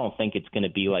along, I don't think it's going to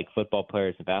be like football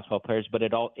players and basketball players, but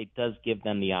it does give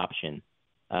them the option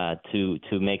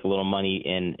to make a little money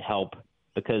and help,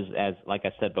 because like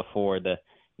I said before,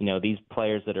 these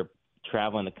players that are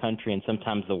traveling the country and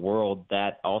sometimes the world,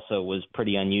 that also was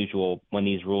pretty unusual when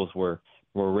these rules were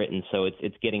written. So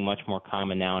it's getting much more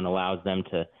common now and allows them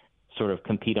to sort of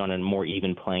compete on a more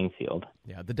even playing field.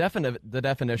 Yeah, the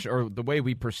definition, or the way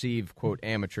we perceive, quote,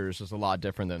 amateurs is a lot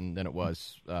different than it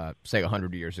was, say,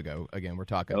 100 years ago. Again, we're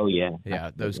talking. Oh, yeah. Yeah,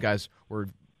 those guys were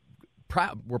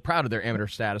proud of their amateur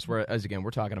status, whereas, again, we're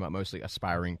talking about mostly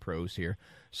aspiring pros here.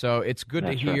 So it's good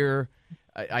to hear.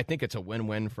 I think it's a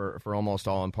win-win for almost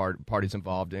all parties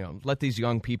involved. Let these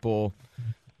young people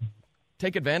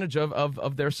take advantage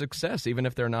of their success, even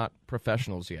if they're not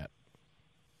professionals yet.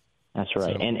 That's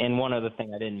right. So, and one other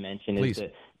thing I didn't mention is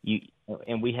that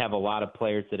and we have a lot of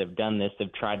players that have done this,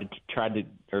 have tried to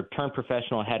or turned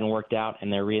professional, hadn't worked out,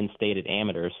 and they're reinstated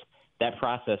amateurs. That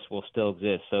process will still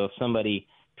exist. So if somebody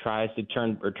tries to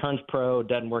turns pro,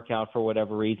 doesn't work out for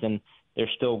whatever reason,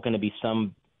 there's still going to be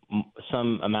some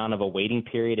amount of a waiting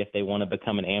period if they want to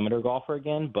become an amateur golfer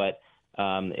again, but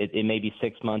it may be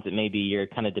 6 months, it may be a year.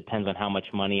 It kind of depends on how much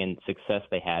money and success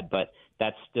they had, but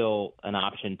that's still an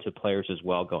option to players as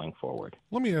well going forward.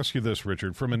 Let me ask you this,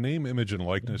 Richard. From a name, image, and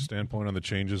likeness standpoint on the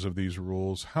changes of these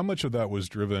rules, how much of that was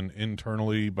driven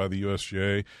internally by the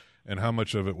USGA, and how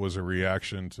much of it was a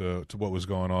reaction to what was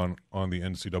going on the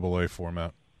NCAA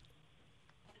format?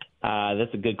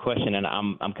 That's a good question, and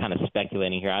I'm kind of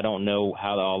speculating here. I don't know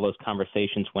how all those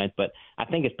conversations went, but I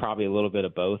think it's probably a little bit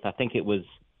of both. I think it was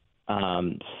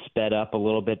sped up a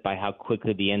little bit by how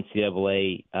quickly the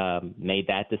NCAA made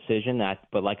that decision.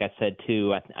 But like I said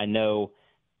too, I know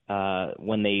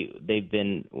when they've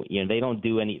been, they don't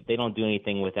do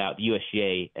anything without the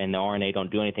USGA and the R&A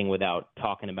don't do anything without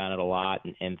talking about it a lot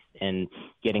and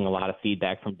getting a lot of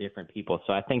feedback from different people.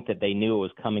 So I think that they knew it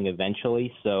was coming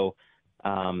eventually. So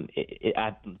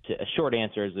a short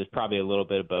answer is there's probably a little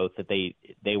bit of both, that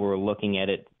they were looking at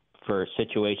it for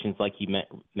situations like you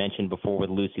mentioned before with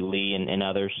Lucy Lee and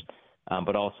others,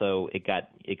 but also it got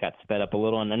sped up a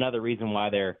little. And another reason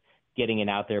why they're getting it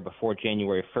out there before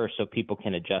January 1st so people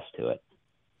can adjust to it.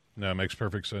 No, it makes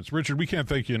perfect sense. Richard, we can't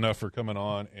thank you enough for coming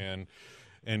on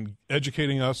and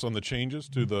educating us on the changes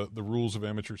to the rules of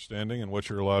amateur standing and what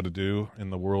you're allowed to do in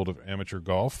the world of amateur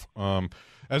golf.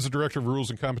 As the Director of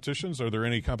Rules and Competitions, are there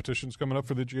any competitions coming up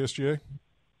for the GSGA?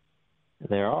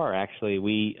 There are, actually.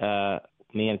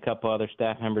 Me and a couple other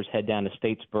staff members head down to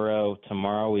Statesboro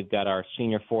tomorrow. We've got our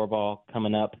senior four ball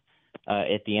coming up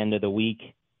at the end of the week.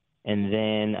 And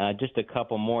then just a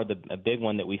couple more. A big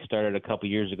one that we started a couple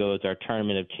years ago is our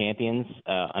Tournament of Champions.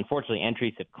 Unfortunately,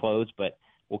 entries have closed, but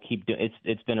we'll keep doing it.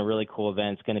 It's been a really cool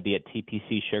event. It's going to be at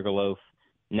TPC Sugarloaf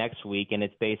next week, and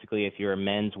it's basically if you're a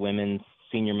men's, women's,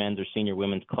 senior men's, or senior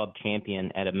women's club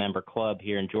champion at a member club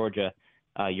here in Georgia,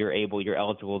 you're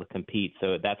eligible to compete.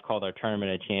 So that's called our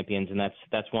Tournament of Champions, and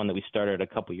that's one that we started a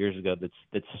couple years ago.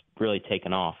 That's really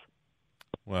taken off.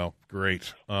 Well,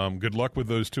 great. Good luck with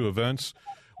those two events.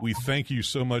 We thank you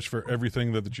so much for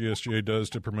everything that the GSGA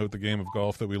does to promote the game of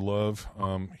golf that we love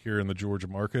here in the Georgia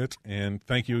market. And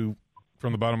thank you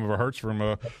from the bottom of our hearts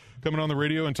from coming on the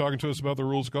radio and talking to us about the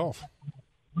rules of golf.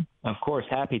 Of course,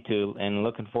 happy to, and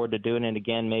looking forward to doing it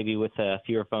again, maybe with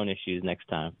fewer phone issues next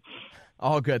time.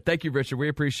 All good. Thank you, Richard. We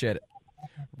appreciate it.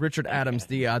 Richard Adams,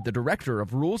 the Director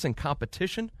of Rules and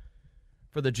Competition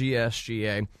for the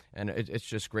GSGA, and it's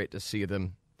just great to see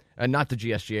them. Not the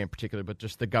GSGA in particular, but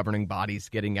just the governing bodies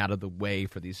getting out of the way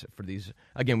for these.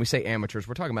 Again, we say amateurs.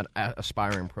 We're talking about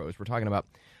aspiring pros. We're talking about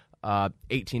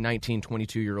 18, 19,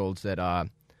 22-year-olds that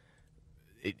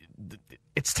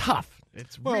it's tough.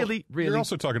 It's really You're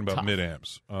also talking about tough.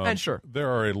 Mid-Ams. And sure. There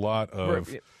are a lot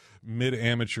of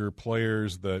mid-amateur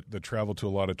players that travel to a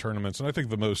lot of tournaments, and I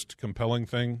think the most compelling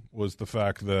thing was the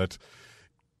fact that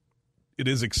it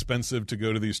is expensive to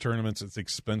go to these tournaments. It's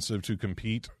expensive to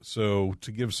compete. So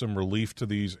to give some relief to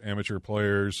these amateur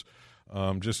players,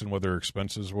 just in what their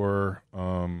expenses were,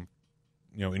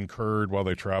 incurred while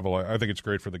they travel, I think it's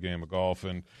great for the game of golf.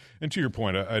 And to your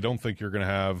point, I don't think you're going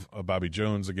to have a Bobby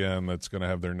Jones again that's going to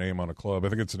have their name on a club. I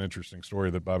think it's an interesting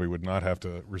story that Bobby would not have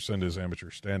to rescind his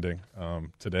amateur standing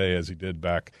today as he did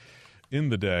back in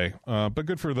the day. But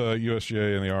good for the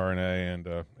USGA and the R&A and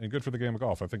good for the game of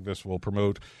golf. I think this will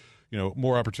promote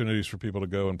more opportunities for people to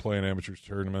go and play in amateur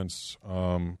tournaments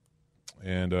and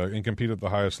compete at the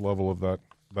highest level of that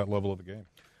level of the game.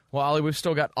 Well, Ollie, we've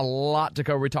still got a lot to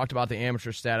cover. We talked about the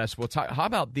amateur status. We'll talk. How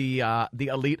about the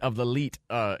elite of the elite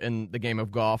in the game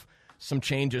of golf? Some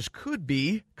changes could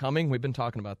be coming. We've been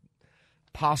talking about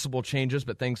possible changes,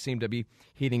 but things seem to be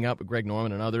heating up with Greg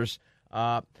Norman and others.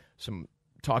 Some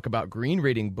talk about green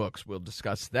reading books. We'll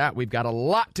discuss that. We've got a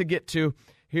lot to get to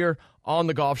here on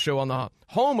the Golf Show on the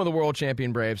home of the world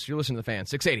champion Braves. You're listening to The Fan,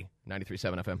 680,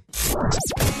 93.7 FM.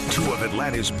 Two of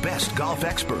Atlanta's best golf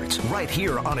experts right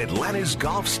here on Atlanta's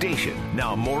Golf Station.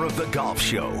 Now more of the Golf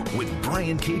Show with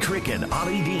Brian Katrick and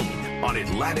Ollie Dean on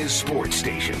Atlanta's sports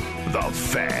station, The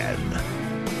Fan.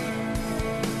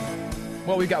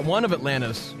 Well, we've got one of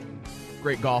Atlanta's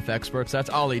great golf experts. That's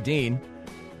Ollie Dean.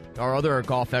 Our other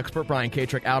golf expert, Brian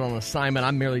Katrick, out on assignment.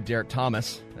 I'm merely Derek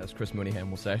Thomas, as Chris Mooneyham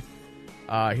will say.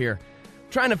 Here,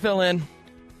 trying to fill in,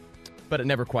 but it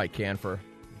never quite can for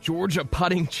Georgia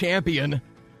putting champion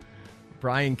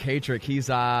Brian Katrick. He's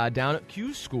down at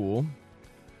Q School,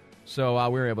 so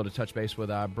we were able to touch base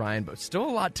with Brian, but still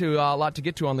a lot to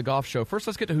get to on the Golf Show. First,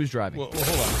 let's get to Who's Driving. Well,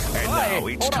 hold on. And now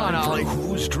it's time for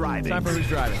Who's Driving. Time for Who's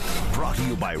Driving. Brought to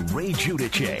you by Ray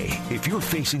Giudice. If you're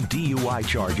facing DUI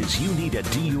charges, you need a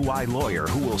DUI lawyer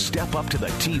who will step up to the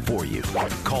T for you.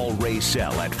 Call Ray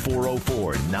Sell at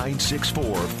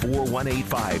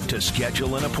 404-964-4185 to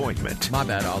schedule an appointment. My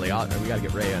bad, Ollie. We got to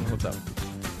get Ray in. What's up?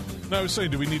 No, I was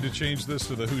saying, do we need to change this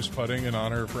to the Who's Putting in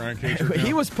honor of Brian Katrick?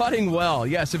 He was putting well.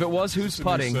 Yes, if it was Who's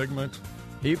Putting segment.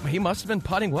 He must have been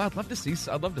putting well. I'd love to see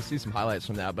some highlights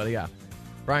from that. But yeah,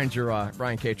 Brian's your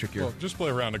Brian Katrick, your just play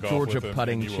a round of golf Georgia with him,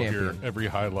 putting and you champion. will hear every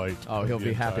highlight. Oh, he'll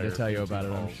be happy to tell you about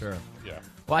it, I'm sure. Yeah.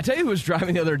 Well, I tell you who was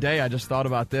driving the other day. I just thought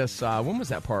about this. When was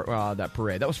that that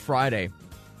parade? That was Friday.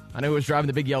 I know who was driving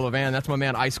the big yellow van. That's my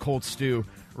man, Ice Cold Stu.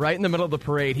 Right in the middle of the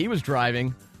parade, he was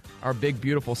driving our big,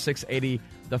 beautiful 680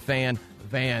 The Fan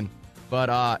van.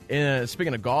 But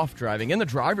speaking of golf driving, in the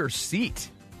driver's seat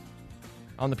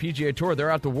on the PGA Tour, they're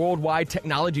at the Worldwide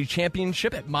Technology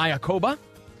Championship at Mayakoba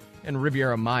in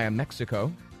Riviera Maya,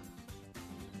 Mexico.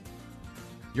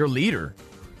 Your leader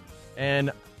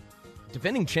and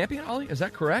defending champion, Ollie, is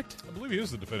that correct? I believe he is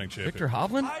the defending champion. Victor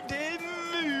Hovland?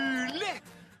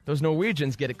 Those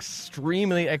Norwegians get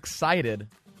extremely excited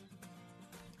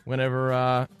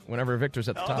whenever Victor's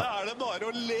at the top.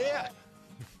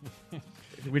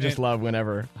 We just love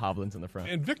whenever Hovland's in the front.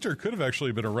 And Victor could have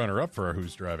actually been a runner-up for our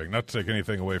Who's Driving, not to take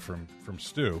anything away from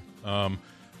Stu.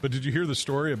 But did you hear the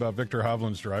story about Victor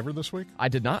Hovland's driver this week? I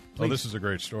did not. Please. Oh, this is a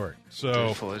great story.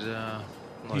 So,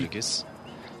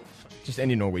 just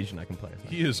any Norwegian I can play.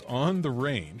 He is on the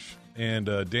range, and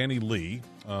Danny Lee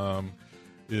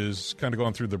is kind of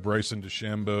going through the Bryson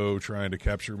DeChambeau, trying to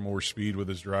capture more speed with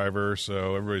his driver.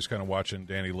 So everybody's kind of watching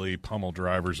Danny Lee pummel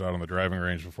drivers out on the driving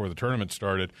range before the tournament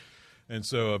started. And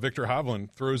so Victor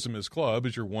Hovland throws him his club,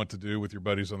 as you're wont to do with your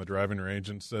buddies on the driving range,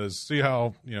 and says, see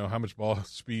how much ball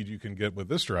speed you can get with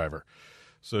this driver.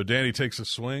 So Danny takes a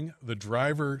swing. The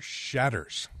driver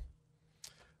shatters.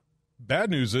 Bad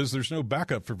news is there's no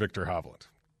backup for Victor Hovland,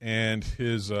 and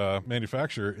his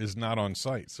manufacturer is not on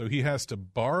site. So he has to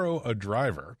borrow a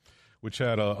driver, which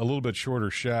had a little bit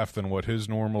shorter shaft than what his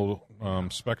normal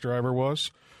spec driver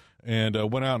was. And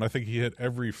went out, and I think he hit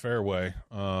every fairway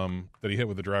that he hit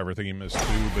with the driver. I think he missed 2,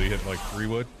 but he hit like 3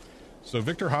 wood. So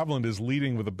Victor Hovland is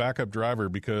leading with a backup driver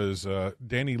because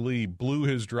Danny Lee blew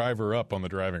his driver up on the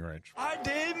driving range.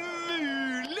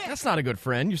 That's not a good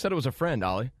friend. You said it was a friend,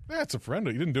 Ollie. That's a friend.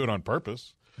 He didn't do it on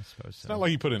purpose. I suppose so. It's not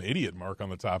like you put an idiot mark on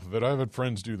the top of it. I've had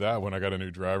friends do that when I got a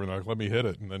new driver, and they're like, let me hit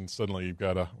it. And then suddenly you've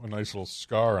got a nice little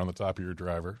scar on the top of your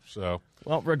driver. So,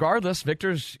 well, regardless,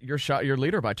 Victor's your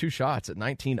leader by 2 shots at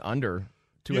 19 under,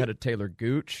 2 ahead of Taylor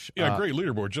Gooch. Yeah, great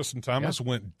leaderboard. Justin Thomas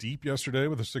went deep yesterday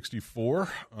with a 64.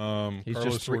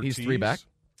 He's 3 back.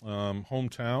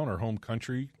 Hometown or home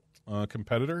country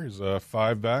competitor. He's a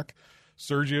 5 back.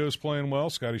 Sergio's playing well.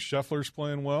 Scotty Scheffler's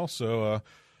playing well. So,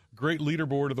 great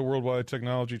leaderboard of the Worldwide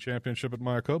Technology Championship at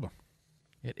Mayakoba.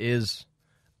 It is,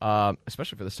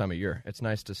 especially for this time of year. It's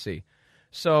nice to see.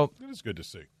 So it is good to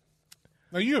see.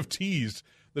 Now, you have teased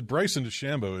that Bryson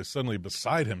DeChambeau is suddenly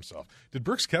beside himself. Did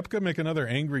Brooks Koepka make another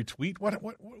angry tweet? What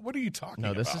are you talking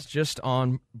about? No, this is just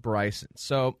on Bryson.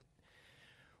 So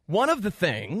one of the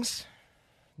things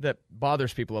that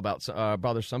bothers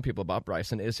some people about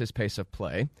Bryson is his pace of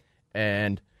play,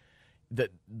 and the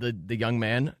young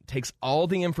man takes all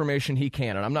the information he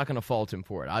can, and I'm not going to fault him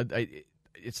for it.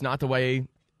 It's not the way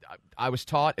I was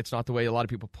taught. It's not the way a lot of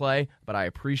people play, but I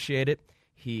appreciate it.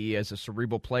 He is a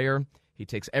cerebral player. He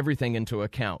takes everything into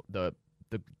account, the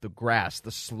grass,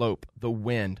 the slope, the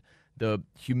wind, the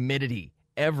humidity.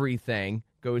 Everything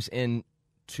goes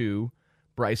into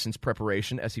Bryson's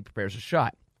preparation as he prepares a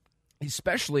shot,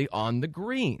 especially on the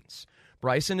greens.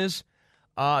 Bryson is,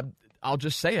 I'll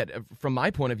just say it, from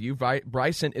my point of view,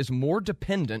 Bryson is more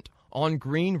dependent on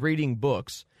green reading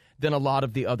books than a lot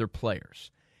of the other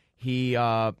players. We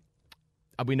know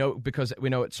because we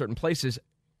know at certain places,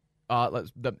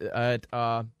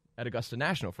 at Augusta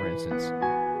National, for instance,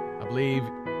 I believe,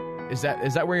 is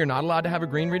that where you're not allowed to have a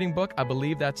green reading book? I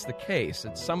believe that's the case.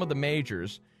 At some of the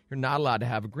majors, you're not allowed to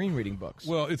have green reading books.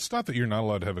 Well, it's not that you're not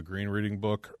allowed to have a green reading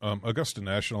book. Augusta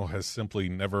National has simply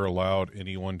never allowed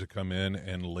anyone to come in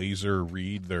and laser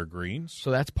read their greens.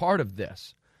 So that's part of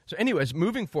this. So anyways,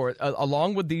 moving forward,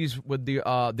 along with the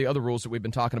other rules that we've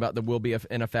been talking about that will be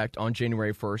in effect on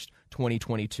January 1st,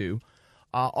 2022,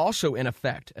 also in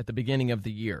effect at the beginning of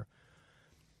the year.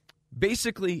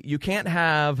 Basically, you can't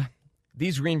have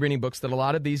these green reading books that a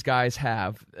lot of these guys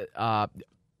have.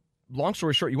 Long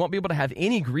story short, you won't be able to have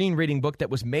any green reading book that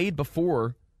was made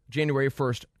before January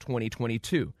 1st,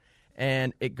 2022.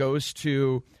 And it goes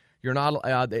to, you're not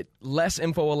less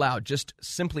info allowed, just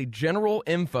simply general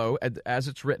info as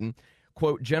it's written,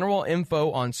 quote, general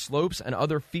info on slopes and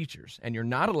other features. And you're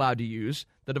not allowed to use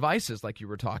the devices like you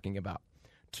were talking about,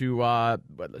 to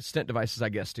stent devices, I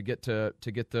guess, to get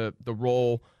the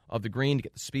roll of the green, to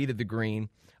get the speed of the green.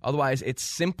 Otherwise, it's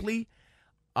simply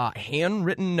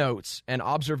handwritten notes and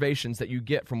observations that you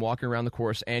get from walking around the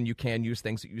course, and you can use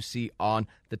things that you see on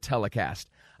the telecast.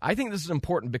 I think this is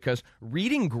important because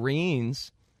reading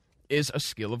greens is a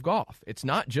skill of golf. It's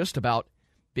not just about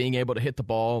being able to hit the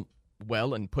ball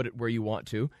well and put it where you want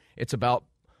to. It's about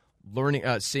learning,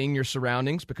 seeing your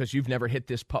surroundings because you've never hit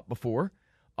this putt before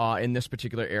in this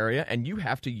particular area, and you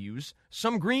have to use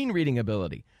some green reading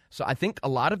ability. So I think a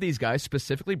lot of these guys,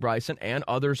 specifically Bryson and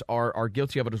others are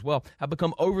guilty of it as well, have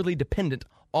become overly dependent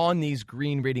on these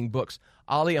green reading books.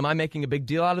 Ollie, am I making a big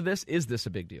deal out of this? Is this a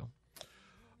big deal?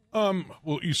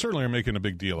 Well, you certainly are making a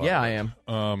big deal out of it. Yeah, I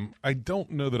am. I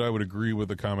don't know that I would agree with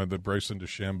the comment that Bryson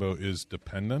DeChambeau is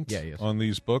dependent on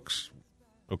these books.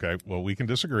 Okay, well, we can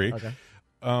disagree. Okay.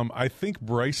 I think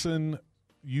Bryson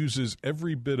uses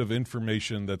every bit of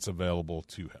information that's available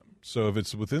to him. So if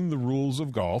it's within the rules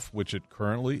of golf, which it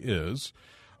currently is,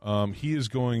 he is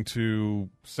going to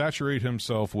saturate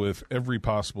himself with every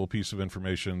possible piece of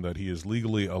information that he is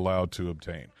legally allowed to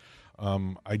obtain.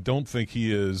 I don't think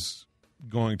he is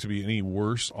going to be any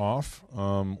worse off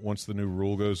once the new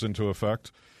rule goes into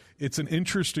effect. It's an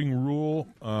interesting rule.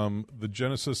 The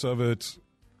genesis of it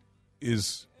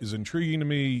is intriguing to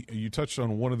me. You touched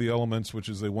on one of the elements, which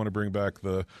is they want to bring back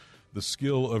the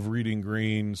skill of reading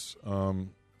greens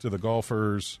to the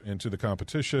golfers and to the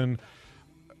competition.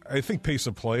 I think pace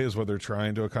of play is what they're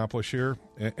trying to accomplish here,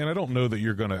 and I don't know that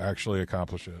you're going to actually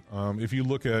accomplish it. If you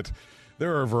look at,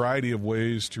 there are a variety of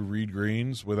ways to read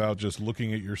greens without just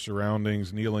looking at your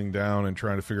surroundings, kneeling down, and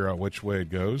trying to figure out which way it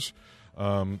goes.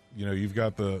 You've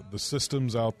got the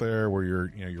systems out there where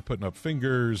you're putting up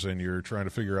fingers and you're trying to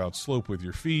figure out slope with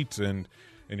your feet and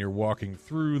and you're walking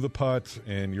through the putt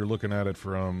and you're looking at it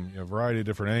from a variety of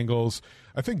different angles.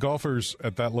 I think golfers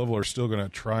at that level are still going to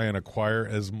try and acquire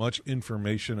as much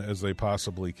information as they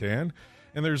possibly can.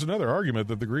 And there's another argument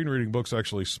that the green reading books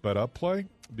actually sped up play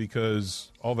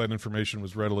because all that information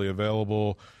was readily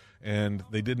available and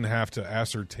they didn't have to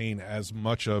ascertain as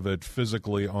much of it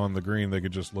physically on the green. They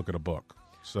could just look at a book.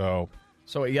 So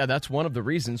yeah, that's one of the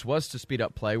reasons was to speed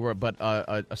up play. But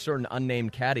a certain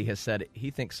unnamed caddy has said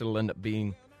he thinks it'll end up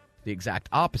being the exact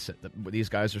opposite. That these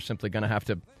guys are simply going to have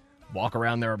to walk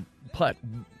around their putt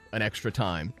an extra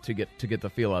time to get the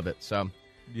feel of it. So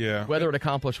yeah, whether it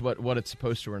accomplished what it's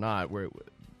supposed to or not,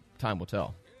 time will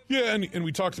tell. Yeah, and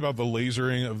we talked about the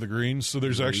lasering of the greens. So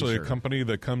there's actually a company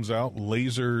that comes out,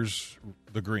 lasers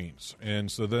the greens. And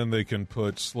so then they can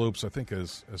put slopes, I think,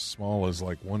 as small as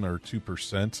like 1 or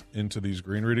 2% into these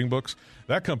green reading books.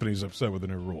 That company's upset with the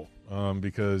new rule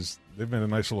because they've made a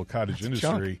nice little cottage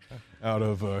industry out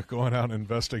of going out and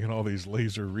investing in all these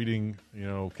laser reading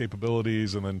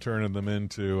capabilities and then turning them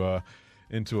into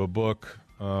a book.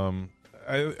 I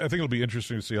think it'll be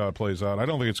interesting to see how it plays out. I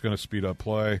don't think it's going to speed up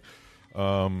play.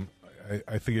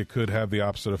 I think it could have the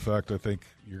opposite effect. I think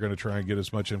you're going to try and get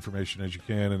as much information as you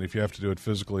can, and if you have to do it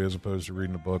physically as opposed to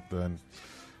reading a book, then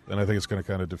I think it's going to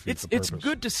kind of defeat the purpose. It's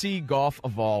good to see golf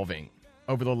evolving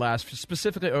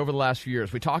specifically over the last few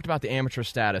years. We talked about the amateur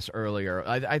status earlier.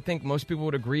 I think most people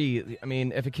would agree. I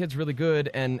mean, if a kid's really good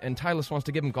and Titleist wants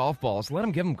to give him golf balls, let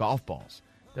him give him golf balls.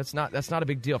 That's not a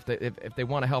big deal if they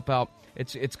want to help out.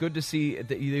 It's good to see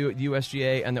the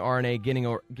USGA and the R&A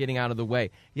getting out of the way.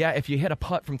 Yeah, if you hit a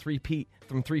putt from 3 feet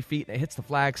and it hits the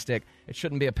flagstick, it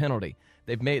shouldn't be a penalty.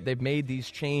 They've made these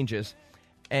changes,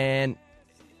 and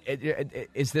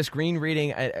is this green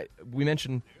reading? We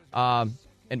mentioned and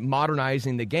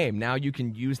modernizing the game. Now you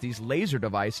can use these laser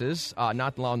devices,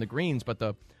 not on the greens, but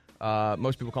the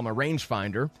most people call them a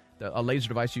rangefinder. A laser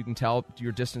device you can tell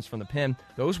your distance from the pin.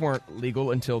 Those weren't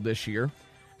legal until this year.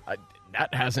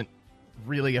 That hasn't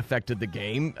really affected the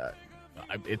game.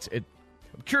 I'm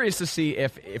curious to see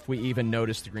if we even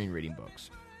notice the green reading books.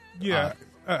 Yeah,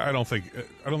 I don't think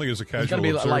as a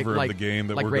casual observer of the game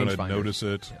that we're going to notice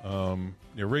it.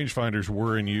 Rangefinders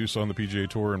were in use on the PGA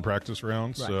Tour in practice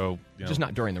rounds, right. So just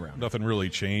not during the round. Nothing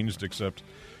really changed except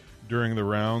during the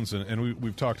rounds, and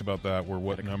we've talked about that where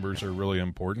what numbers are really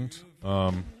important.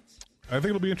 I think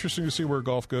it'll be interesting to see where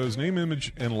golf goes. Name,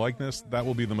 image, and likeness, that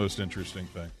will be the most interesting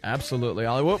thing. Absolutely,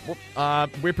 Ollie.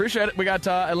 We appreciate it. We got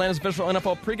Atlanta's official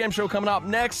NFL pregame show coming up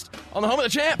next on the home of the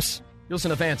champs. You'll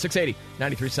listen to Fan 680,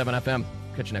 93.7 FM.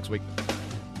 Catch you next week.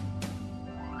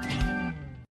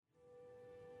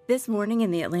 This morning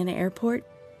in the Atlanta airport,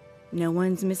 no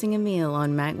one's missing a meal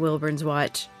on Mac Wilburn's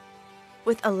watch.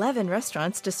 With 11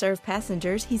 restaurants to serve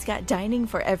passengers, he's got dining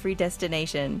for every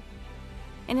destination.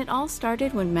 And it all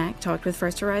started when Mac talked with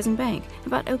First Horizon Bank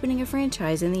about opening a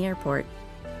franchise in the airport.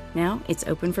 Now it's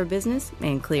open for business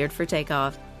and cleared for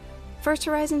takeoff. First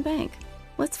Horizon Bank.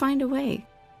 Let's find a way.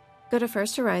 Go to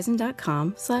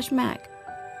firsthorizon.com/Mac.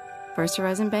 First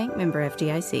Horizon Bank, member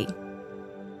FDIC.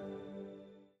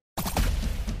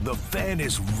 The Fan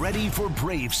is ready for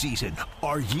Brave season.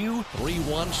 Are you?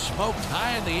 3-1 smoked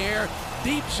high in the air,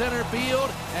 deep center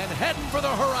field, and heading for the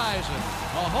horizon.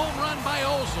 A home run by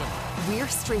Olsen. We're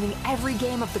streaming every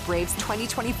game of the Braves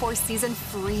 2024 season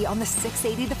free on the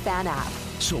 680 The Fan app.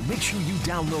 So make sure you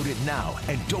download it now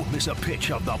and don't miss a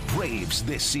pitch of the Braves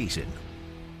this season.